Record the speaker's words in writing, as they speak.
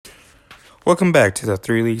Welcome back to the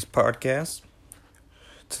Three Leagues podcast.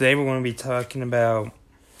 Today we're going to be talking about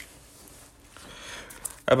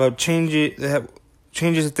changes that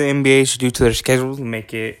the NBA should do to their schedule to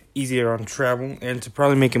make it easier on travel and to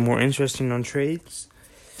probably make it more interesting on trades,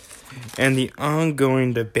 and the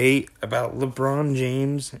ongoing debate about LeBron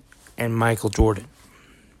James and Michael Jordan.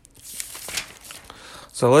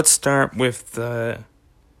 So let's start with the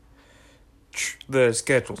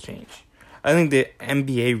schedule change. I think the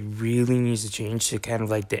NBA really needs to change to kind of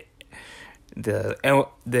like the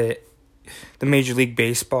Major League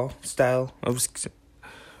Baseball style of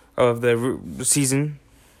the season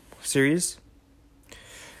series.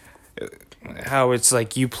 How it's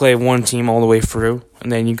like you play one team all the way through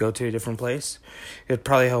and then you go to a different place. It'd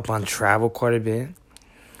probably help on travel quite a bit,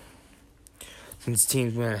 since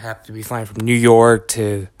teams would have to be flying from New York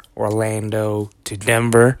to Orlando to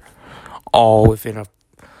Denver, all within a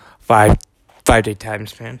five-day time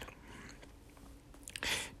span.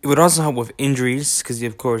 It would also help with injuries, because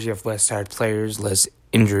of course you have less tired players, less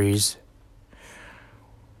injuries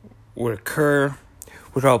would occur.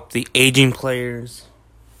 Would help the aging players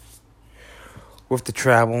with the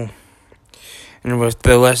travel. And with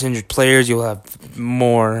the less injured players, you'll have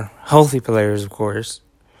more healthy players, of course,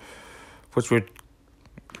 which would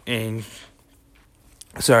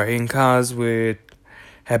cause would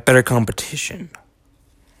have better competition.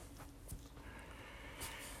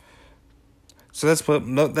 So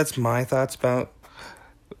that's my thoughts about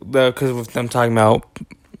because I'm talking about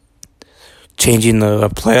changing the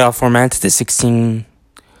playoff format to the 16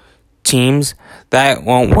 teams. That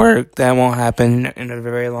won't work. That won't happen in a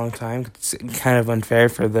very long time. It's kind of unfair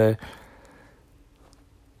for the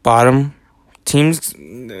bottom teams.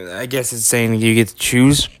 I guess it's saying you get to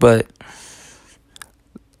choose, but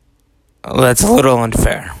that's a little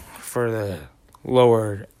unfair for the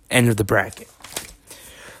lower end of the bracket.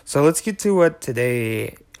 So let's get to what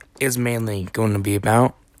today is mainly going to be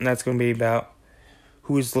about. And that's going to be about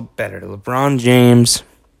who is better, LeBron James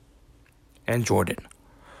and Jordan.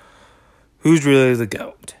 Who's really the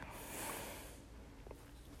GOAT?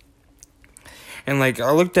 And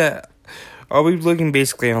I'll be looking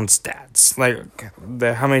basically on stats. Like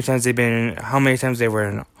how many times they were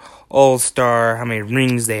an All-Star, how many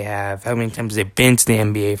rings they have, how many times they've been to the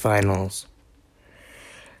NBA Finals,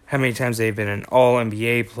 how many times they've been an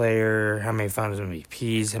All-NBA player, how many Finals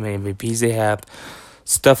MVPs, how many MVPs they have,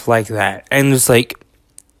 stuff like that. And just like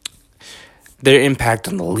their impact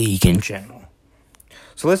on the league in general.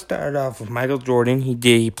 So let's start off with Michael Jordan.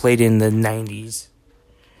 He played in the 90s.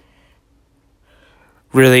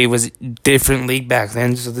 Really, it was a different league back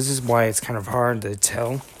then, so this is why it's kind of hard to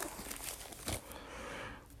tell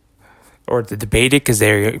or to debate it, because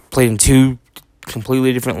they played in two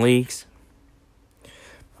completely different leagues.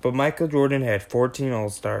 But Michael Jordan had 14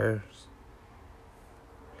 All-Stars,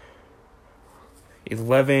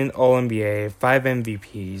 11 All-NBA, 5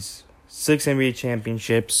 MVPs, 6 NBA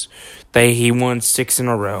championships. He won 6 in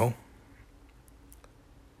a row.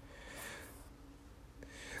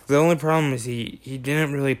 The only problem is he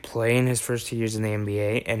didn't really play in his first 2 years in the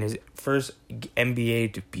NBA, and his first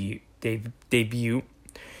NBA debut,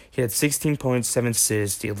 he had 16 points, 7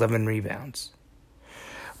 assists, 11 rebounds.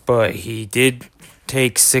 But he did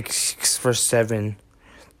take 6 for 7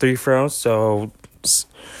 free throws, so 6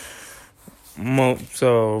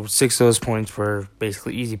 of those points were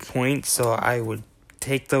basically easy points. So I would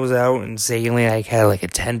take those out and say he only had a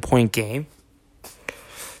 10-point game.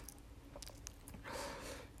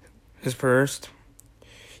 His first,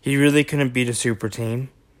 he really couldn't beat a super team.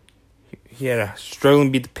 He had a struggle to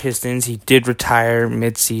beat the Pistons. He did retire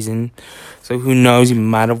mid-season, so who knows? He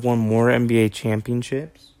might have won more NBA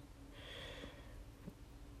championships.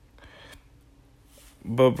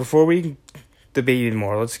 But before we debate even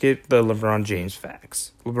more, let's get the LeBron James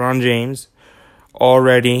facts. LeBron James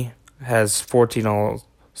already has 14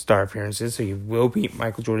 All-Star appearances, so he will beat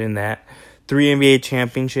Michael Jordan in that. 3 NBA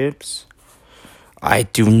championships. I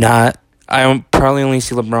probably only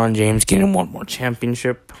see LeBron James getting one more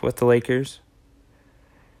championship with the Lakers.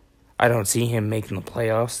 I don't see him making the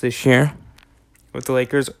playoffs this year with the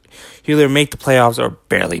Lakers. He'll either make the playoffs or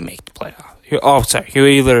barely make the playoffs. He'll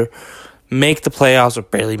either make the playoffs or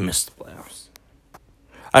barely miss the playoffs.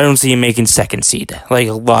 I don't see him making second seed like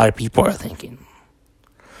a lot of people are thinking.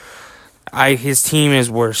 His team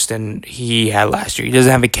is worse than he had last year. He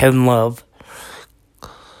doesn't have a Kevin Love.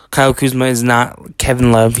 Kyle Kuzma is not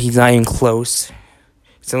Kevin Love. He's not even close.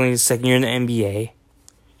 It's only his second year in the NBA.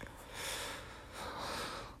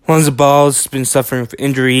 Lonzo Ball's been suffering with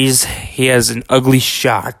injuries. He has an ugly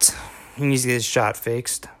shot. He needs to get his shot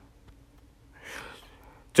fixed.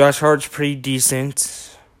 Josh Hart's pretty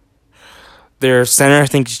decent. Their center, I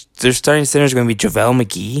think their starting center is going to be JaVale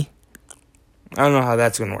McGee. I don't know how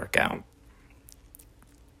that's going to work out.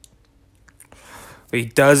 But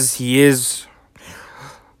he is.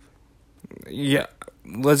 Yeah,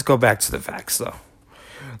 let's go back to the facts, though.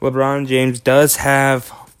 LeBron James does have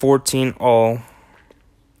 14 all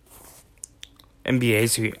NBA,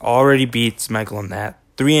 so he already beats Michael in that.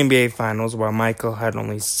 3 NBA finals, while Michael had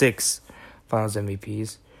only 6 finals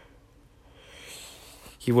MVPs.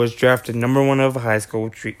 He was drafted number 1 of high school,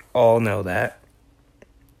 which we all know that.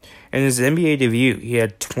 In his NBA debut, he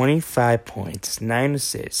had 25 points, 9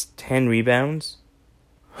 assists, 10 rebounds,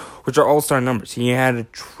 which are all-star numbers. He had a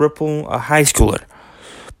high schooler.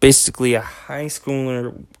 Basically, a high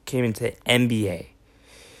schooler came into NBA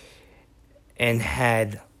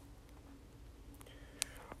and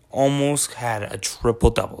almost had a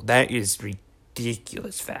triple-double. That is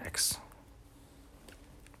ridiculous facts.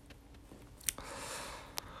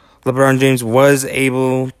 LeBron James was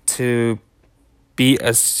able to beat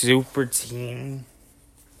a super team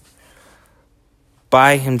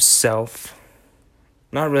by himself.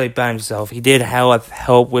 Not really by himself. He did have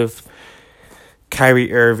help with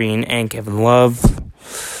Kyrie Irving and Kevin Love.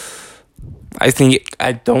 I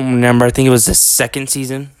don't remember. I think it was the second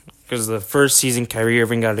season. Because the first season, Kyrie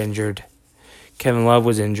Irving got injured. Kevin Love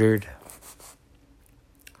was injured.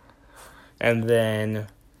 And then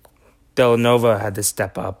Villanova had to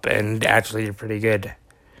step up and actually did pretty good.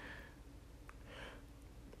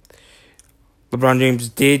 LeBron James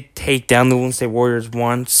did take down the Golden State Warriors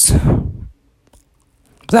once.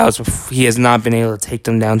 But he has not been able to take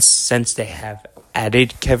them down since they have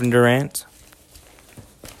added Kevin Durant.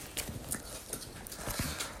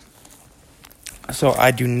 So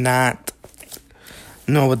I do not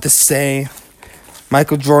know what to say.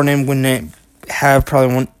 Michael Jordan wouldn't have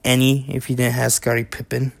probably won any if he didn't have Scottie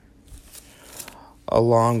Pippen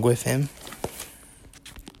along with him.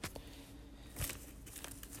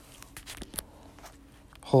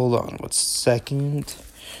 Hold on 1 second.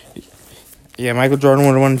 Yeah, Michael Jordan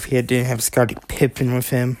would have won if he didn't have Scottie Pippen with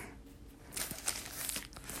him.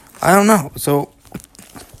 I don't know. So,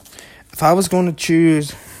 if I was going to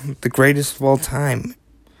choose the greatest of all time,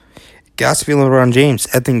 it got to be LeBron James.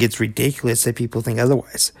 I think it's ridiculous that people think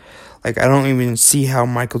otherwise. I don't even see how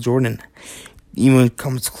Michael Jordan even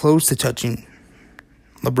comes close to touching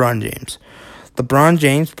LeBron James. LeBron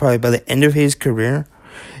James, probably by the end of his career,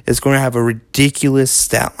 is going to have a ridiculous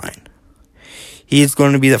stat line. He is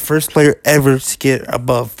going to be the first player ever to get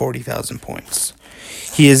above 40,000 points.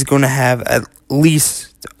 He is going to have at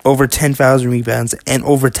least over 10,000 rebounds and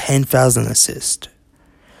over 10,000 assists.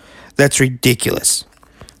 That's ridiculous.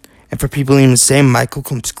 And for people even saying Michael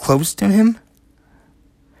comes close to him,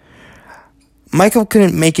 Michael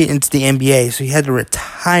couldn't make it into the NBA, so he had to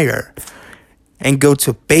retire and go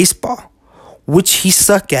to baseball, which he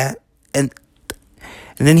sucked at, and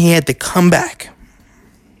then he had to come back.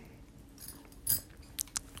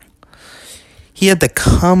 He had to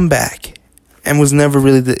come back and was never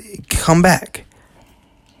really the come back.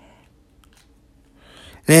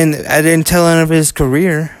 Then at the tail end of his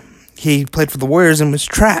career, he played for the Warriors and was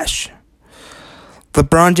trash.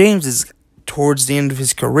 LeBron James is towards the end of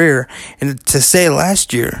his career, and to say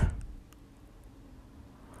last year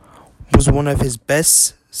was one of his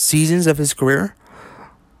best seasons of his career.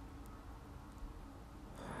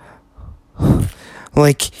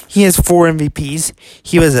 He has 4 MVPs.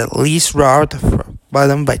 He was at least robbed by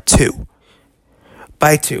them by 2.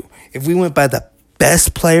 By 2. If we went by the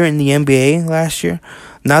best player in the NBA last year,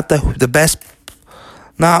 not the best,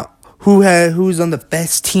 not who's on the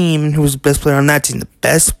best team and who's the best player on that team. The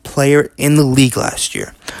best player in the league last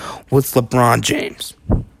year was LeBron James.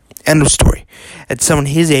 End of story. At someone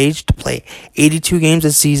his age to play 82 games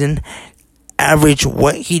a season, average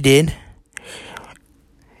what he did,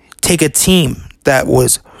 take a team that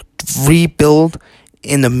was rebuild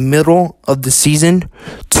in the middle of the season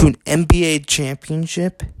to an NBA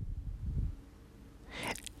championship.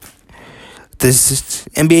 This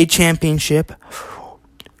NBA championship,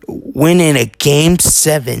 win in a Game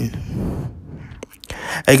 7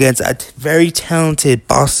 against a very talented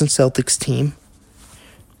Boston Celtics team,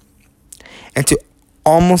 and to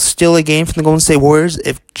almost steal a game from the Golden State Warriors.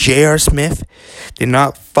 If J.R. Smith did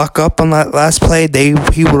not fuck up on that last play,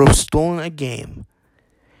 he would have stolen a game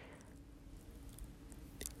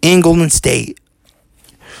in Golden State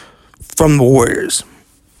from the Warriors.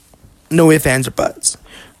 No ifs, ands, or buts.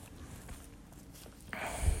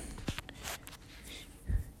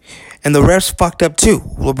 And the refs fucked up too.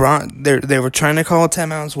 LeBron, they were trying to call a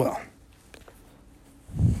timeout as well.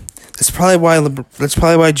 That's probably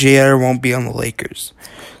why J.R. won't be on the Lakers.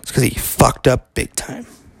 It's because he fucked up big time.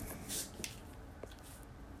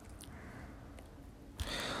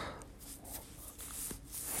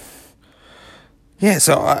 Yeah,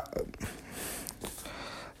 so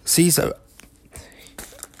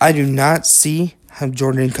I do not see how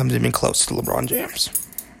Jordan comes even close to LeBron James.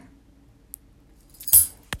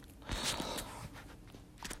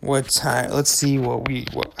 What time? Let's see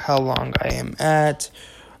how long I am at.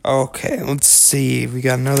 Okay, let's see. We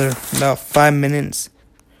got about 5 minutes.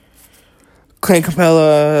 Clint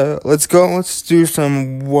Capella, let's go. Let's do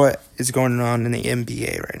some what is going on in the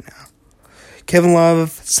NBA right now. Kevin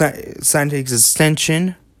Love signed his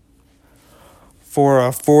extension for a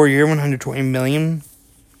 4-year, $120 million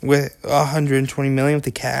with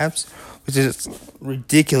the Cavs, which is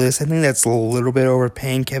ridiculous. I think that's a little bit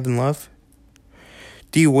overpaying Kevin Love.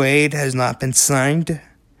 D Wade has not been signed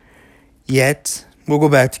yet. We'll go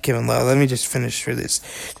back to Kevin Love. Let me just finish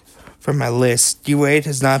for my list. D Wade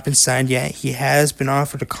has not been signed yet. He has been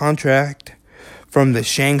offered a contract from the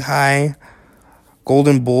Shanghai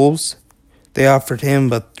Golden Bulls. They offered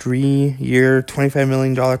him a 3-year, $25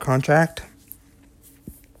 million contract.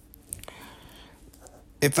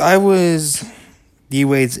 If I was D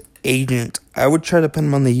Wade's agent, I would try to put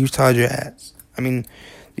him on the Utah Jazz. I mean,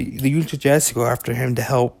 the Utah Jazz go after him to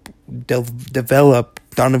help develop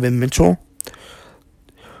Donovan Mitchell.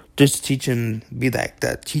 Just to teach him, be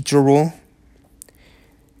that teacher role.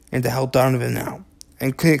 And to help Donovan out.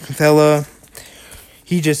 And Clint Capella,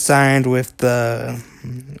 he just signed with not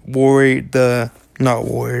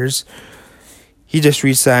Warriors. He just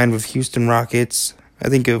re-signed with Houston Rockets. I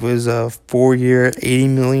think it was a 4-year, $80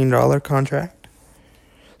 million contract.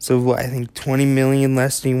 So I think $20 million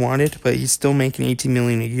less than he wanted, but he's still making $18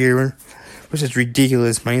 million a year, which is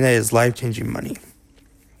ridiculous money. That is life-changing money.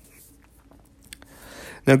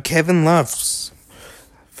 Now Kevin Love's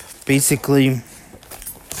basically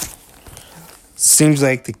seems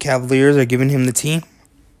like the Cavaliers are giving him the team.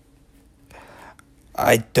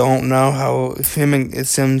 I don't know how it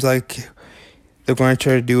seems like they're going to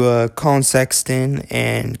try to do a Colin Sexton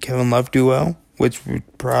and Kevin Love duo, which would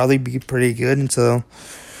probably be pretty good until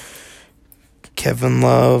Kevin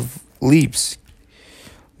Love leaves.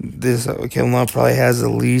 Kevin Love probably has at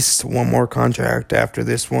least one more contract after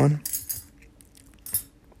this one.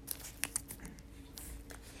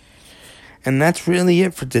 And that's really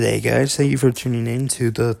it for today, guys. Thank you for tuning in to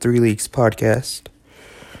the 3 Leagues podcast.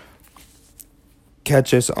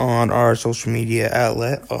 Catch us on our social media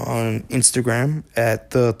outlet on Instagram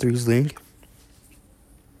at the 3s League.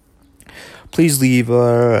 Please leave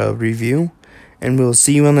a review, and we'll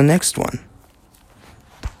see you on the next one.